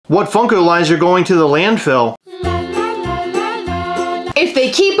What Funko lines are going to the landfill? If they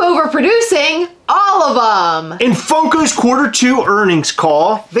keep overproducing, all of them! In Funko's Q2 earnings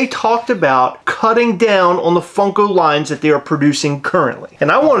call, they talked about cutting down on the Funko lines that they are producing currently. And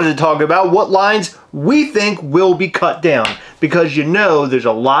I wanted to talk about what lines we think will be cut down, because you know there's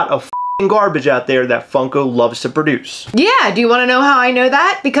a lot of garbage out there that Funko loves to produce. Yeah, do you want to know how I know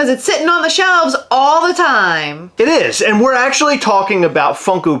that? Because it's sitting on the shelves all the time. It is, and we're actually talking about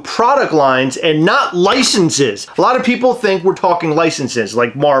Funko product lines and not licenses. A lot of people think we're talking licenses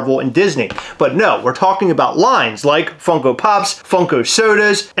like Marvel and Disney, but no, we're talking about lines like Funko Pops, Funko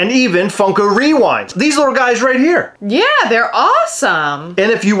Sodas, and even Funko Rewinds. These little guys right here. Yeah, they're awesome.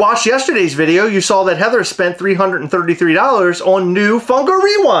 And if you watched yesterday's video, you saw that Heather spent $333 on new Funko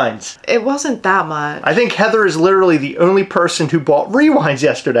Rewinds. It wasn't that much. I think Heather is literally the only person who bought Rewinds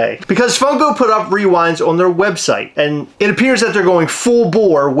yesterday, because Funko put up Rewinds on their website, and it appears that they're going full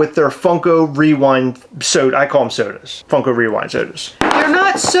bore with their Funko Rewind soda. I call them sodas. Funko Rewind sodas. They're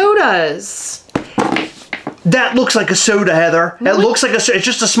not sodas. That looks like a soda, Heather. It looks like it's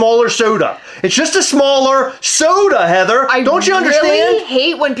just a smaller soda. It's just a smaller soda, Heather. Don't you understand? I really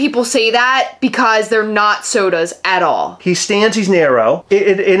hate when people say that, because they're not sodas at all. He stands, he's narrow,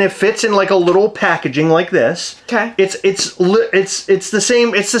 and it fits in like a little packaging like this. Okay. It's the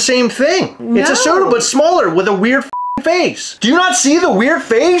same thing. No. It's a soda but smaller with a weird face. Do you not see the weird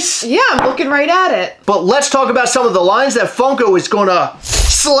face? Yeah, I'm looking right at it. But let's talk about some of the lines that Funko is gonna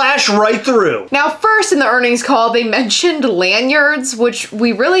slash right through. Now, first in the earnings call, they mentioned lanyards, which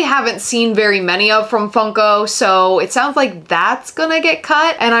we really haven't seen very many of from Funko, so it sounds like that's gonna get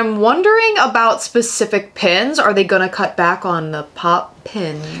cut. And I'm wondering about specific pins. Are they gonna cut back on the pop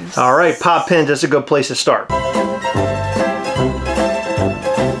pins? All right, pop pins, that's a good place to start.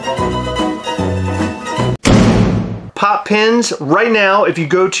 Pop pins, right now, if you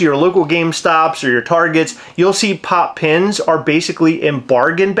go to your local GameStops or your Targets, you'll see pop pins are basically in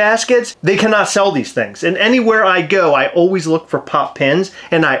bargain baskets. They cannot sell these things. And anywhere I go, I always look for pop pins,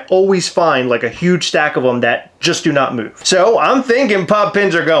 and I always find like a huge stack of them that just do not move. So I'm thinking pop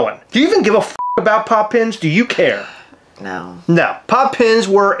pins are going. Do you even give a f about pop pins? Do you care? No. No, pop pins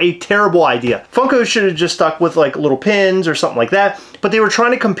were a terrible idea. Funko should have just stuck with like little pins or something like that, but they were trying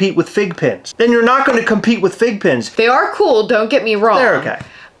to compete with fig pins. Then you're not going to compete with fig pins. They are cool, don't get me wrong. They're okay.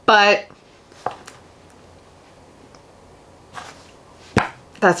 But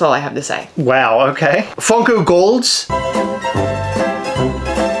that's all I have to say. Wow, okay. Funko Golds.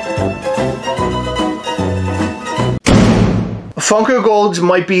 Funko Golds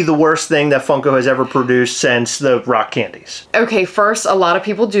might be the worst thing that Funko has ever produced since the rock candies. Okay, first, a lot of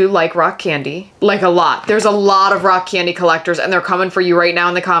people do like rock candy. Like a lot. There's a lot of rock candy collectors, and they're coming for you right now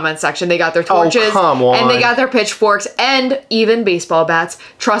in the comments section. They got their torches, oh, come on. And they got their pitchforks, and even baseball bats.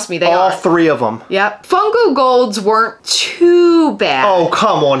 Trust me, they are. All three of them. Yep. Funko Golds weren't too bad. Oh,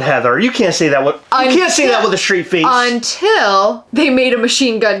 come on, Heather. You can't say that with a straight face. Until they made a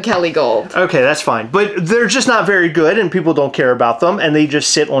Machine Gun Kelly Gold. Okay, that's fine. But they're just not very good, and people don't care about them, and they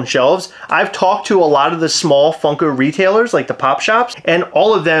just sit on shelves. I've talked to a lot of the small Funko retailers, like the pop shops, and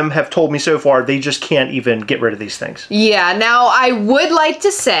all of them have told me so far they just can't even get rid of these things. Yeah, now I would like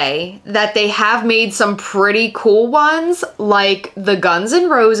to say that they have made some pretty cool ones, like the Guns N'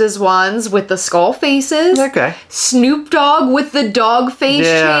 Roses ones with the skull faces. Okay. Snoop Dogg with the dog face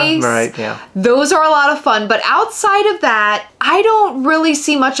chase. Right, yeah. Those are a lot of fun, but outside of that, I don't really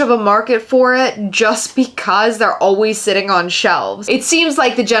see much of a market for it just because they're always sitting on shelves. It seems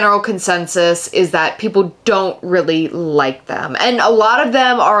like the general consensus is that people don't really like them. And a lot of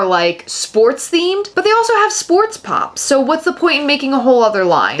them are like sports themed, but they also have sports pops. So what's the point in making a whole other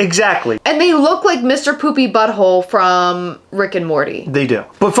line? Exactly. And they look like Mr. Poopy Butthole from Rick and Morty. They do.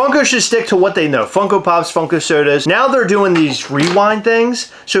 But Funko should stick to what they know. Funko Pops, Funko Sodas. Now they're doing these rewind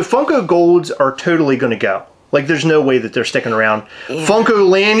things. So Funko Golds are totally gonna go. Like, there's no way that they're sticking around. Yeah. Funko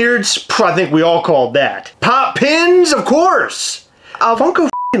lanyards, I think we all called that. Pop pins, of course. Funko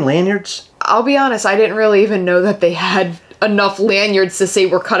f***ing lanyards. I'll be honest, I didn't really even know that they had enough lanyards to say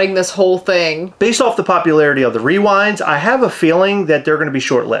we're cutting this whole thing. Based off the popularity of the rewinds, I have a feeling that they're going to be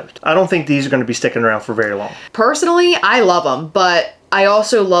short-lived. I don't think these are going to be sticking around for very long. Personally, I love them, but I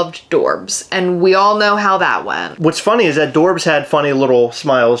also loved Dorbs, and we all know how that went. What's funny is that Dorbs had funny little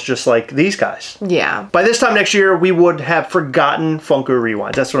smiles just like these guys. Yeah. By this time next year, we would have forgotten Funko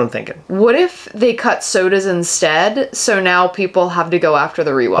Rewinds. That's what I'm thinking. What if they cut sodas instead, so now people have to go after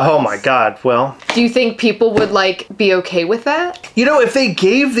the rewinds? Oh my god, well. Do you think people would, like, be okay with that? You know, if they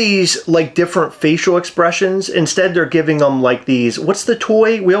gave these, like, different facial expressions, instead they're giving them, like, these, what's the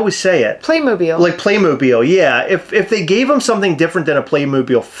toy? We always say it. Playmobil. Like Playmobil, yeah. If they gave them something different than a a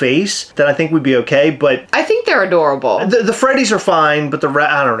Playmobil face, then I think we'd be okay, but... I think they're adorable. The Freddies are fine, but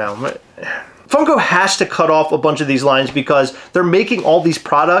I don't know. Funko has to cut off a bunch of these lines because they're making all these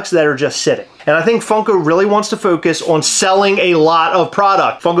products that are just sitting. And I think Funko really wants to focus on selling a lot of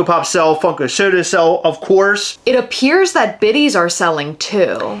product. Funko Pop sell, Funko Soda sell, of course. It appears that biddies are selling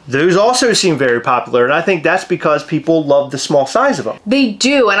too. Those also seem very popular, and I think that's because people love the small size of them. They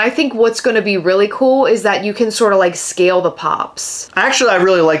do, and I think what's going to be really cool is that you can sort of like scale the pops. Actually, I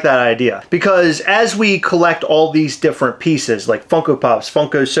really like that idea because as we collect all these different pieces, like Funko Pops,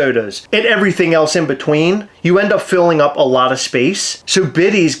 Funko Sodas, and everything else in between, you end up filling up a lot of space. So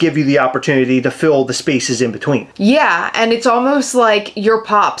biddies give you the opportunity to fill the spaces in between. Yeah, and it's almost like your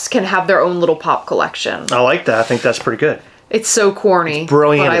pops can have their own little pop collection. I like that. I think that's pretty good. It's so corny. It's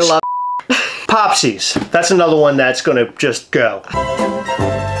brilliant. But I love Popsies. That's another one that's going to just go.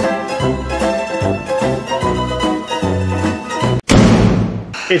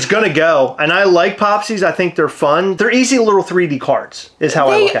 It's gonna go, and I like Popsies. I think they're fun. They're easy little 3D cards, is how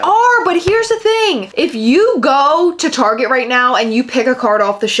I look at it. They are, but here's the thing. If you go to Target right now and you pick a card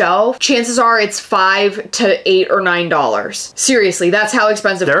off the shelf, chances are it's $5 to $8 or $9. Seriously, that's how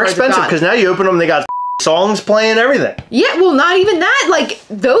expensive they're cards expensive because now you open them, they got songs playing, everything. Yeah, well, not even that. Like,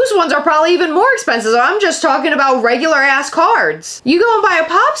 those ones are probably even more expensive. I'm just talking about regular ass cards. You go and buy a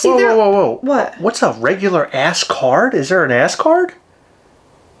Popsy, Whoa, whoa, whoa. What? What's a regular ass card? Is there an ass card?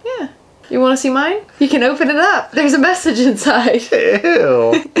 Yeah. You want to see mine? You can open it up. There's a message inside.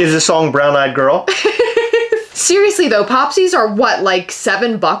 Ew. Is the song Brown Eyed Girl? Seriously though, Popsies are what, like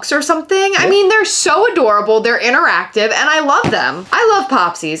 $7 or something? I mean, they're so adorable, they're interactive, and I love them. I love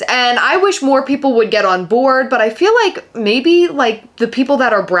Popsies, and I wish more people would get on board, but I feel like maybe like the people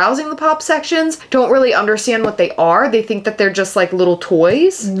that are browsing the pop sections don't really understand what they are. They think that they're just like little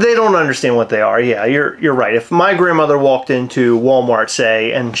toys. They don't understand what they are. Yeah, you're right. If my grandmother walked into Walmart,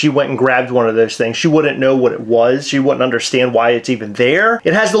 say, and she went and grabbed one of those things, she wouldn't know what it was. She wouldn't understand why it's even there.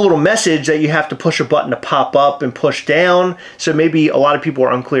 It has the little message that you have to push a button to pop up and push down, so maybe a lot of people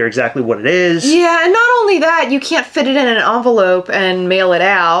are unclear exactly what it is. Yeah, and not only that, you can't fit it in an envelope and mail it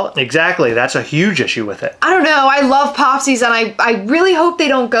out. Exactly, that's a huge issue with it. I don't know, I love Popsies and I really hope they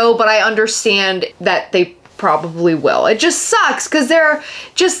don't go, but I understand that they probably will. It just sucks because they're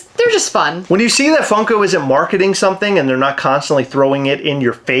just fun. When you see that Funko isn't marketing something and they're not constantly throwing it in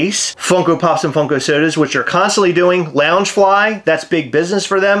your face, Funko Pops and Funko Sodas, which they're constantly doing, Loungefly, that's big business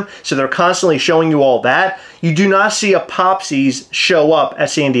for them, so they're constantly showing you all that. You do not see a Popsies show up at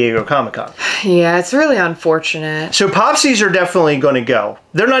San Diego Comic-Con. Yeah, it's really unfortunate. So Popsies are definitely going to go.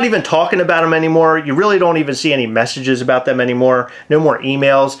 They're not even talking about them anymore. You really don't even see any messages about them anymore. No more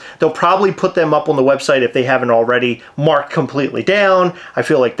emails. They'll probably put them up on the website if they haven't already, marked completely down. I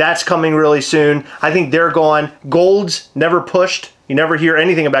feel like that's coming really soon. I think they're gone. Golds, never pushed. You never hear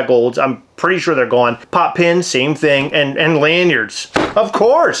anything about golds. I'm pretty sure they're gone. Pop pins, same thing. And lanyards. Of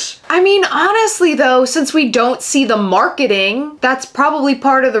course. I mean, honestly though, since we don't see the marketing, that's probably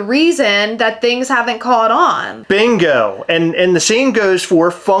part of the reason that things haven't caught on. Bingo. And the same goes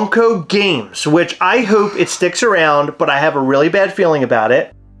for Funko Games, which I hope it sticks around, but I have a really bad feeling about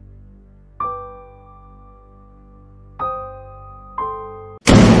it.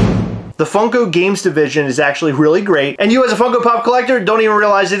 The Funko Games division is actually really great, and you as a Funko Pop collector don't even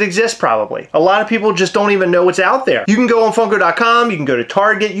realize it exists probably. A lot of people just don't even know what's out there. You can go on Funko.com, you can go to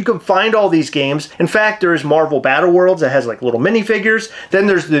Target, you can find all these games. In fact, there's Marvel Battle Worlds that has like little minifigures. Then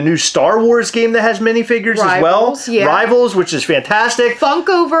there's the new Star Wars game that has minifigures as well. Yeah. Rivals, which is fantastic.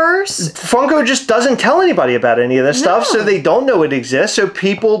 Funkoverse. Funko just doesn't tell anybody about any of this stuff, so they don't know it exists, so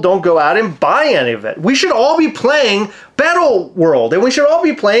people don't go out and buy any of it. We should all be playing Battle World, and we should all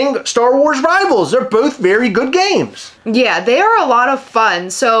be playing Star Wars Rivals. They're both very good games. Yeah, they are a lot of fun.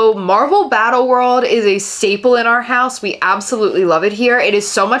 So Marvel Battle World is a staple in our house. We absolutely love it here. It is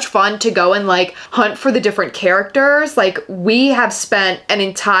so much fun to go and like hunt for the different characters. Like we have spent an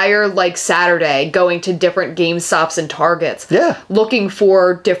entire like Saturday going to different GameStops and Targets. Yeah. Looking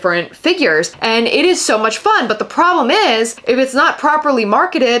for different figures. And it is so much fun. But the problem is, if it's not properly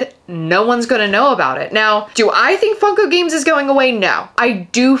marketed, no one's gonna know about it. Now, do I think Funko Games is going away? No. I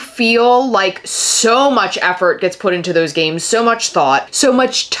do feel like so much effort gets put into those games, so much thought, so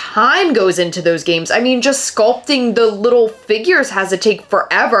much time goes into those games. I mean, just sculpting the little figures has to take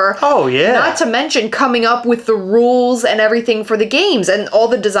forever. Oh, yeah. Not to mention coming up with the rules and everything for the games and all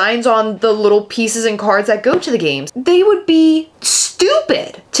the designs on the little pieces and cards that go to the games. They would be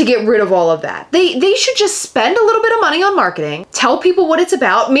stupid to get rid of all of that. They should just spend a little bit of money on marketing, tell people what it's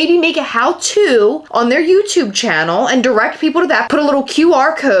about, maybe make a how-to on their YouTube channel and direct people to that, put a little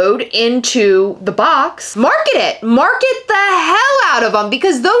QR code into the box, market it. Market the hell out of them,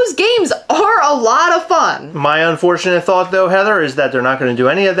 because those games are a lot of fun. My unfortunate thought though, Heather, is that they're not going to do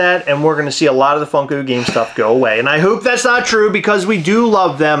any of that, and we're going to see a lot of the Funko game stuff go away. And I hope that's not true, because we do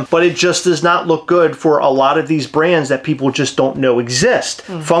love them, but it just does not look good for a lot of these brands that people just don't know exist.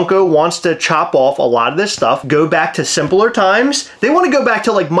 Funko wants to chop off a lot of this stuff, go back to simpler times. They want to go back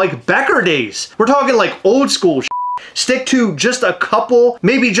to like Mike Becker days. We're talking like old school shit. Stick to just a couple,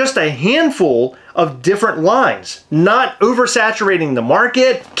 maybe just a handful of different lines, not oversaturating the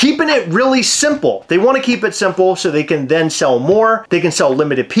market, keeping it really simple. They want to keep it simple so they can then sell more. They can sell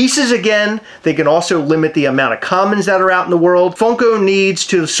limited pieces again. They can also limit the amount of commons that are out in the world. Funko needs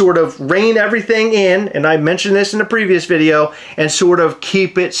to sort of rein everything in, and I mentioned this in the previous video, and sort of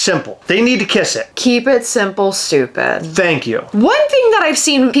keep it simple. They need to kiss it. Keep it simple, stupid. Thank you. One thing that I've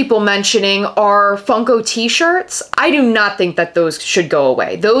seen people mentioning are Funko t-shirts. I do not think that those should go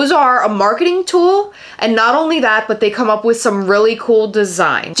away. Those are a marketing tool. And not only that, but they come up with some really cool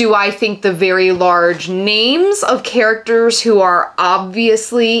designs. Do I think the very large names of characters who are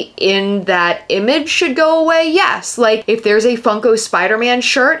obviously in that image should go away? Yes. Like if there's a Funko Spider-Man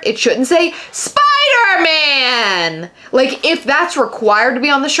shirt, it shouldn't say Spider-Man. Like if that's required to be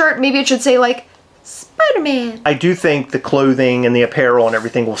on the shirt, maybe it should say like Spider-Man. I do think the clothing and the apparel and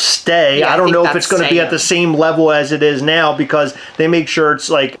everything will stay. Yeah, I don't know if it's going to be at the staying. same level as it is now, because they make shirts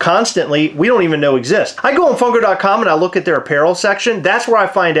like constantly we don't even know exist. I go on Funko.com and I look at their apparel section. That's where I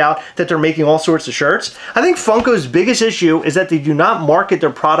find out that they're making all sorts of shirts. I think Funko's biggest issue is that they do not market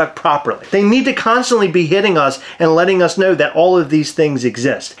their product properly. They need to constantly be hitting us and letting us know that all of these things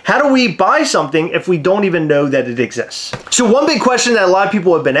exist. How do we buy something if we don't even know that it exists? So one big question that a lot of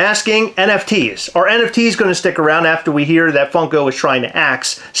people have been asking, NFTs. Are NFTs going to stick around after we hear that Funko is trying to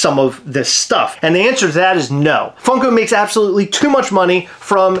axe some of this stuff? And the answer to that is no. Funko makes absolutely too much money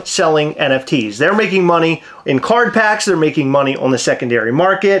from selling NFTs. They're making money in card packs, they're making money on the secondary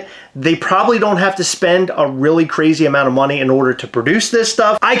market. They probably don't have to spend a really crazy amount of money in order to produce this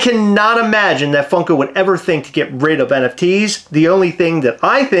stuff. I cannot imagine that Funko would ever think to get rid of NFTs. The only thing that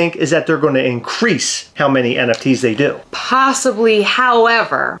I think is that they're going to increase how many NFTs they do. Possibly,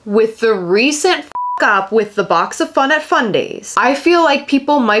 however, with the recent up with the box of fun at Fun Days, I feel like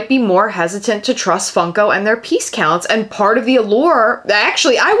people might be more hesitant to trust Funko and their piece counts, and part of the allure,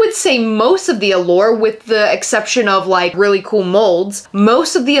 actually I would say most of the allure, with the exception of like really cool molds,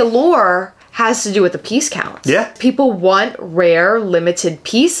 most of the allure has to do with the piece counts. Yeah. People want rare, limited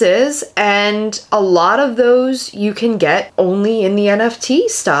pieces, and a lot of those you can get only in the NFT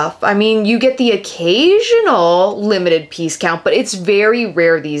stuff. I mean, you get the occasional limited piece count, but it's very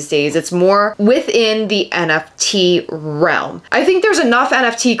rare these days. It's more within the NFT realm. I think there's enough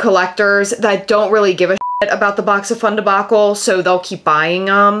NFT collectors that don't really give a about the box of fun debacle, so they'll keep buying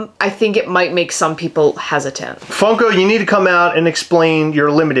them. I think it might make some people hesitant. Funko, you need to come out and explain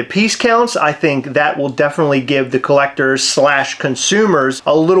your limited piece counts. I think that will definitely give the collectors / consumers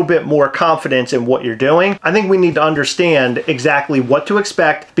a little bit more confidence in what you're doing. I think we need to understand exactly what to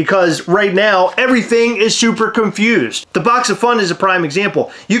expect, because right now everything is super confused. The box of fun is a prime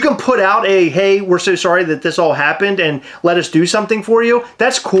example. You can put out a, hey, we're so sorry that this all happened and let us do something for you.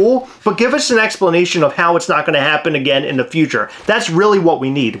 That's cool, but give us an explanation of how it's not going to happen again in the future. That's really what we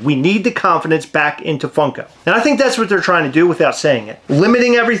need. We need the confidence back into Funko. And I think that's what they're trying to do without saying it.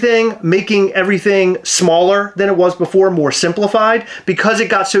 Limiting everything, making everything smaller than it was before, more simplified, because it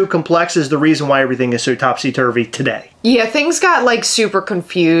got so complex is the reason why everything is so topsy-turvy today. Yeah, things got like super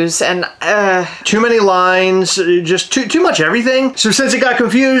confused and too many lines, just too much everything. So since it got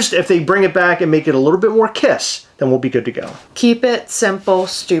confused, if they bring it back and make it a little bit more KISS, then we'll be good to go. Keep it simple,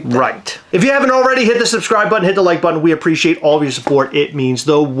 stupid. Right. If you haven't already, hit the subscribe button, hit the like button. We appreciate all of your support. It means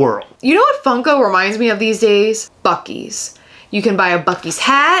the world. You know what Funko reminds me of these days? Buc-ee's. You can buy a Buc-ee's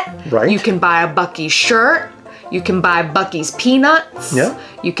hat. Right. You can buy a Buc-ee's shirt. You can buy Buc-ee's peanuts. Yeah.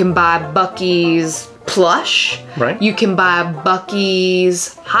 You can buy Buc-ee's plush. Right. You can buy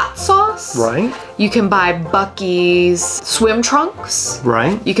Buc-ee's hot sauce. Right. You can buy Buc-ee's swim trunks.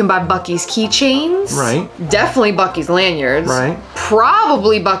 Right. You can buy Buc-ee's keychains. Right. Definitely Buc-ee's lanyards. Right.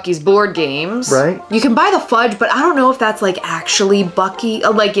 Probably Buc-ee's board games. Right. You can buy the fudge, but I don't know if that's like actually Buc-ee,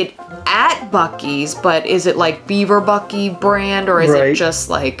 like it at Buc-ee's, but is it like Beaver Buc-ee brand, or is it just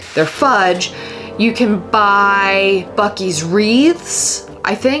like their fudge? You can buy Buc-ee's wreaths,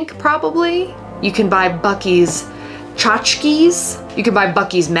 I think, probably. You can buy Buc-ee's tchotchkes. You can buy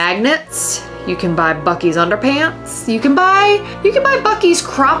Buc-ee's magnets. You can buy Bucky's underpants. You can buy Bucky's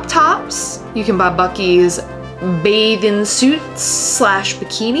crop tops. You can buy Bucky's bathing suits /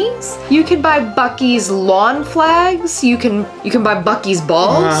 bikinis. You can buy Bucky's lawn flags. You can buy Bucky's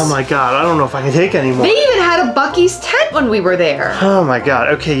balls. Oh my god, I don't know if I can take anymore. They even had a Bucky's tent when we were there. Oh my god.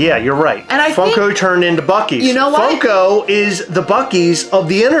 Okay, yeah, you're right. And I Funko think, turned into Bucky's. You know what? Funko is the Bucky's of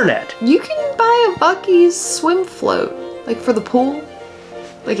the internet. You can buy a Bucky's swim float, like for the pool.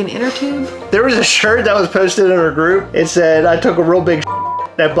 Like an inner tube. There was a shirt that was posted in our group. It said, I took a real big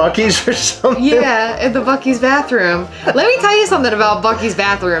at Bucky's or something. Yeah, at the Bucky's bathroom. Let me tell you something about Bucky's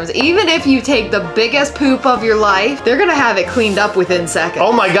bathrooms. Even if you take the biggest poop of your life, they're gonna have it cleaned up within seconds.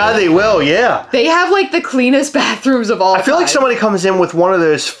 Oh my god, they will, yeah. They have like the cleanest bathrooms of all time. I feel like somebody comes in with one of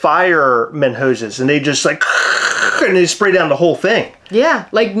those fireman hoses and they just like, and they spray down the whole thing. Yeah,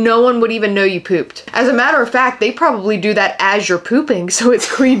 like no one would even know you pooped. As a matter of fact, they probably do that as you're pooping, so it's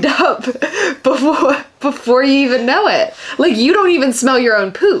cleaned up before you even know it. Like you don't even smell your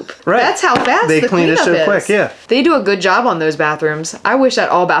own poop. Right. That's how fast they clean it so quick, yeah. They do a good job on those bathrooms. I wish that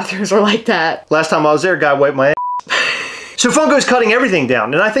all bathrooms were like that. Last time I was there, a guy wiped my ass. So Funko's cutting everything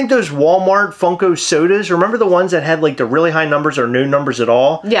down, and I think those Walmart Funko sodas, remember the ones that had like the really high numbers or no numbers at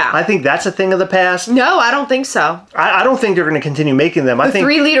all? Yeah. I think that's a thing of the past. No, I don't think so. I don't think they're going to continue making them. I think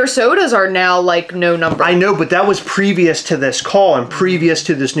 3-liter sodas are now like no number. I know, but that was previous to this call and previous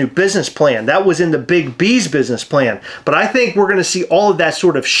to this new business plan. That was in the Big B's business plan. But I think we're going to see all of that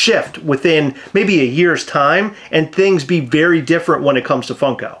sort of shift within maybe a year's time and things be very different when it comes to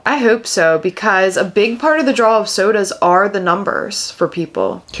Funko. I hope so, because a big part of the draw of sodas are the numbers for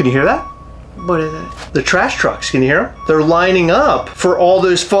people. Can you hear that? What is it? The trash trucks, can you hear them? They're lining up for all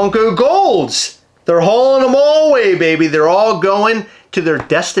those Funko Golds. They're hauling them all away, baby. They're all going to their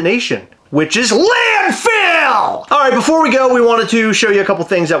destination, which is landfill! All right, before we go, we wanted to show you a couple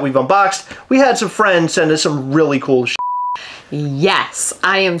things that we've unboxed. We had some friends send us some really cool shit. Yes,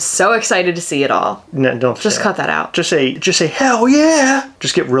 I am so excited to see it all. No, don't just cut that out. Just say, hell yeah.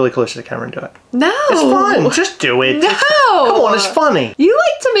 Just get really close to the camera and do it. No. It's fun. Just do it. No. Come on, it's funny. You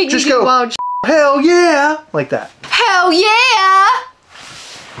like to make me do wild hell yeah. Like that. Hell yeah.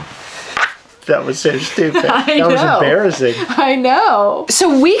 That was so stupid. I know. That was embarrassing. I know.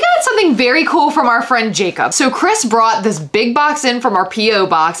 So we got something very cool from our friend Jacob. So Chris brought this big box in from our P.O.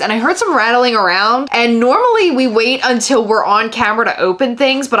 box, and I heard some rattling around, and normally we wait until we're on camera to open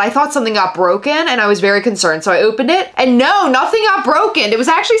things, but I thought something got broken and I was very concerned. So I opened it and no, nothing got broken. It was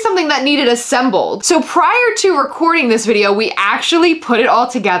actually something that needed assembled. So prior to recording this video, we actually put it all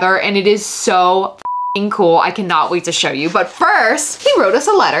together and it is so cool. I cannot wait to show you. But first, he wrote us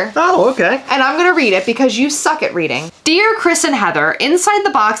a letter. Oh, okay. And I'm gonna read it because you suck at reading. Dear Chris and Heather, inside the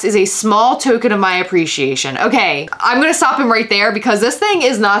box is a small token of my appreciation. Okay, I'm gonna stop him right there because this thing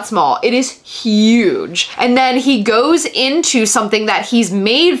is not small. It is huge. And then he goes into something that he's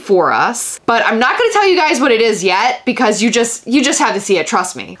made for us, but I'm not gonna tell you guys what it is yet because you just have to see it,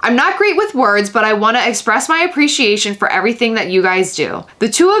 trust me. I'm not great with words, but I wanna express my appreciation for everything that you guys do. The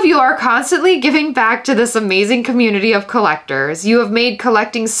two of you are constantly giving back to this amazing community of collectors. You have made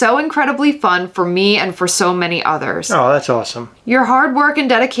collecting so incredibly fun for me and for so many others. Oh, that's awesome. Your hard work and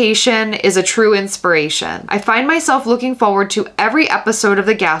dedication is a true inspiration. I find myself looking forward to every episode of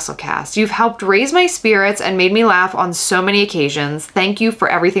the Gastlecast. You've helped raise my spirits and made me laugh on so many occasions. Thank you for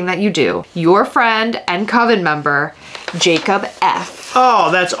everything that you do. Your friend and Coven member, Jacob F.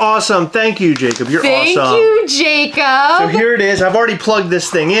 Oh, that's awesome. Thank you, Jacob. You're awesome. Thank you, Jacob. So here it is. I've already plugged this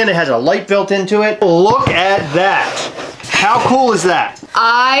thing in. It has a light built into it. Look at that. How cool is that?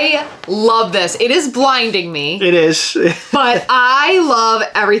 I love this. It is blinding me. It is. But I love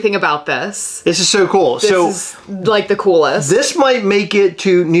everything about this. This is so cool. This is like the coolest. This might make it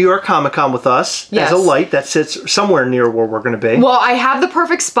to New York Comic Con with us as a light that sits somewhere near where we're going to be. Well, I have the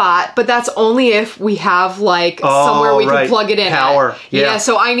perfect spot, but that's only if we have like somewhere we can plug it in. Power. Yeah,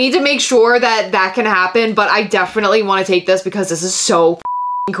 so I need to make sure that that can happen, but I definitely want to take this because this is so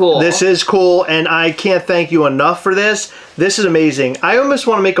cool. This is cool, and I can't thank you enough for this. This is amazing. I almost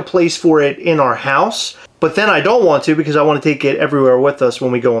want to make a place for it in our house, but then I don't want to because I want to take it everywhere with us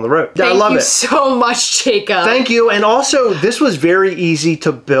when we go on the road. I love it. Thank you so much, Jacob. Thank you. And also, this was very easy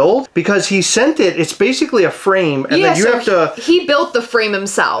to build because he sent it. It's basically a frame, and then you have to... He built the frame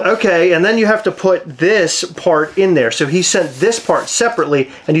himself. Okay, and then you have to put this part in there. So he sent this part separately,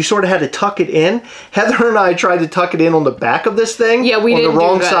 and you sort of had to tuck it in. Heather and I tried to tuck it in on the back of this thing. Yeah, we didn't on the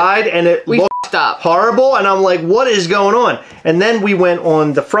wrong side, and it looked horrible, and I'm like, what is going on? And then we went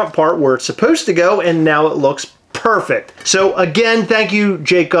on the front part where it's supposed to go, and now it looks perfect. So again, thank you,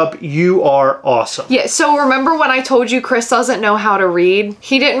 Jacob. You are awesome. Yeah, so remember when I told you Chris doesn't know how to read?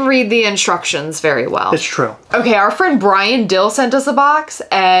 He didn't read the instructions very well. It's true. Okay, our friend Brian Dill sent us a box,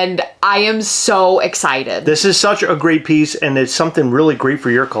 and I am so excited. This is such a great piece, and it's something really great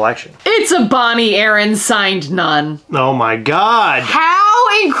for your collection. It's a Bonnie Aaron signed nun. Oh my God.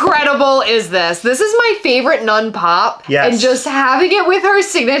 How incredible is this? This is my favorite nun pop. Yes. And just having it with her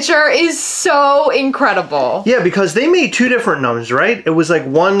signature is so incredible. Yeah, because they made two different nuns, right? It was like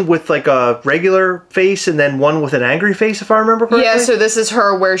one with like a regular face and then one with an angry face, if I remember correctly. Yeah, so this is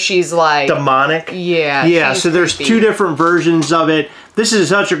her where she's like... demonic. Yeah. Yeah, so there's two different versions of it. This is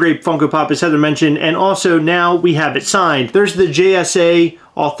such a great Funko Pop, as Heather mentioned, and also now we have it signed. There's the JSA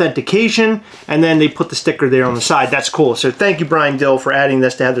authentication, and then they put the sticker there on the side. That's cool. So thank you, Brian Dill, for adding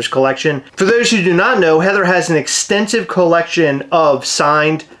this to Heather's collection. For those who do not know, Heather has an extensive collection of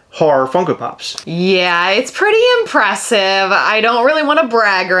signed horror Funko Pops. Yeah, it's pretty impressive. I don't really want to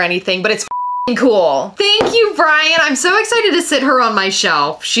brag or anything, but it's cool. Thank you, Brian. I'm so excited to sit her on my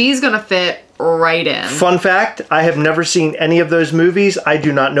shelf. She's gonna fit right in. Fun fact, I have never seen any of those movies. I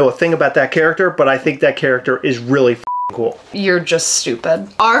do not know a thing about that character, but I think that character is really cool. You're just stupid.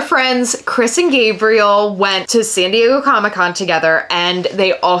 Our friends Chris and Gabriel went to San Diego Comic-Con together, and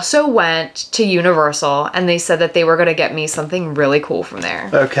they also went to Universal, and they said that they were gonna get me something really cool from there.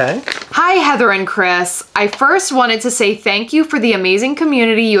 Okay. Hi, Heather and Chris. I first wanted to say thank you for the amazing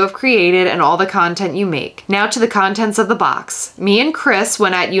community you have created and all the content you make. Now to the contents of the box. Me and Chris,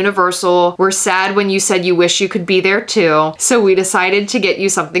 when at Universal, were sad when you said you wish you could be there too, so we decided to get you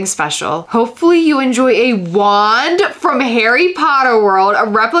something special. Hopefully you enjoy a wand from Harry Potter World, a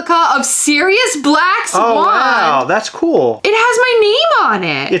replica of Sirius Black's wand. Oh, wow, that's cool. It has my name on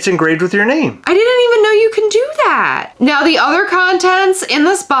it. It's engraved with your name. I didn't even know you can do that. Now, the other contents in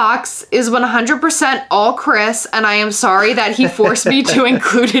this box is 100% all Chris, and I am sorry that he forced me to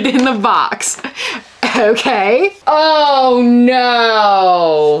include it in the box. Okay. Oh,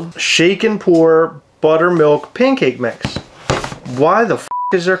 no. Shake and pour buttermilk pancake mix. Why the f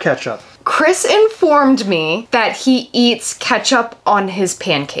is there ketchup? Chris informed me that he eats ketchup on his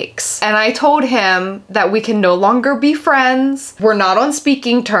pancakes. And I told him that we can no longer be friends. We're not on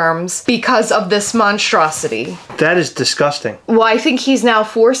speaking terms because of this monstrosity. That is disgusting. Well, I think he's now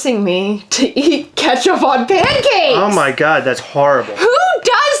forcing me to eat ketchup on pancakes. Oh my God, that's horrible. Who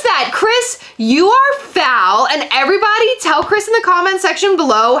does that, Chris? You are foul, and everybody tell Chris in the comment section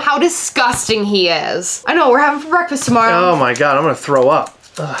below how disgusting he is. I know, we're having for breakfast tomorrow. Oh my God, I'm gonna throw up.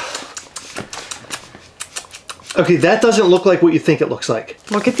 Ugh. Okay, that doesn't look like what you think it looks like.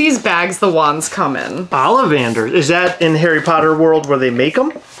 Look at these bags the wands come in. Ollivander. Is that in Harry Potter World where they make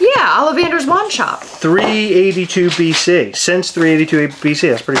them? Yeah, Ollivander's Wand Shop. 382 BC. Since 382 BC.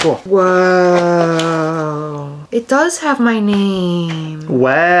 That's pretty cool. Whoa. It does have my name.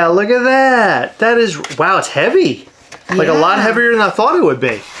 Wow, look at that. That is, wow, it's heavy. Like a lot heavier than I thought it would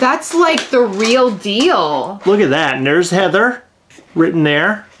be. That's like the real deal. Look at that. And there's Heather written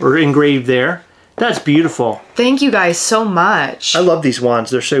there, or engraved there. That's beautiful. Thank you guys so much. I love these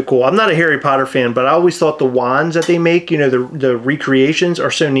wands. They're so cool. I'm not a Harry Potter fan, but I always thought the wands that they make, you know, the recreations are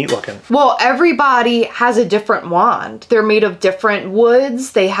so neat looking. Well, everybody has a different wand. They're made of different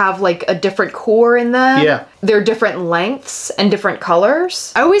woods. They have like a different core in them. Yeah. They're different lengths and different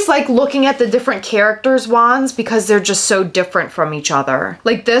colors. I always like looking at the different characters' wands because they're just so different from each other.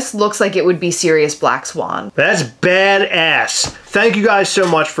 Like this looks like it would be Sirius Black's wand. That's badass. Thank you guys so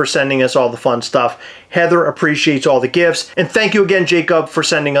much for sending us all the fun stuff. Heather appreciates all the gifts. And thank you again, Jacob, for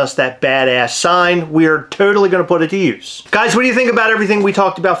sending us that badass sign. We are totally going to put it to use. Guys, what do you think about everything we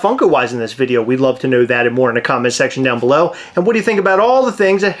talked about Funko-wise in this video? We'd love to know that and more in the comment section down below. And what do you think about all the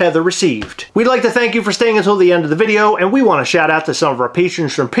things that Heather received? We'd like to thank you for staying until the end of the video, and we want to shout out to some of our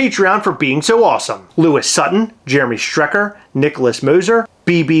patrons from Patreon for being so awesome. Lewis Sutton, Jeremy Strecker, Nicholas Moser,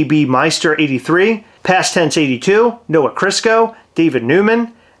 BBB Meister 83, Past Tense 82, Noah Crisco, David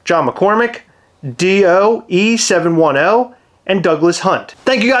Newman, John McCormick, DOE710, and Douglas Hunt.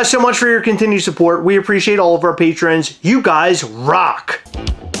 Thank you guys so much for your continued support. We appreciate all of our patrons. You guys rock!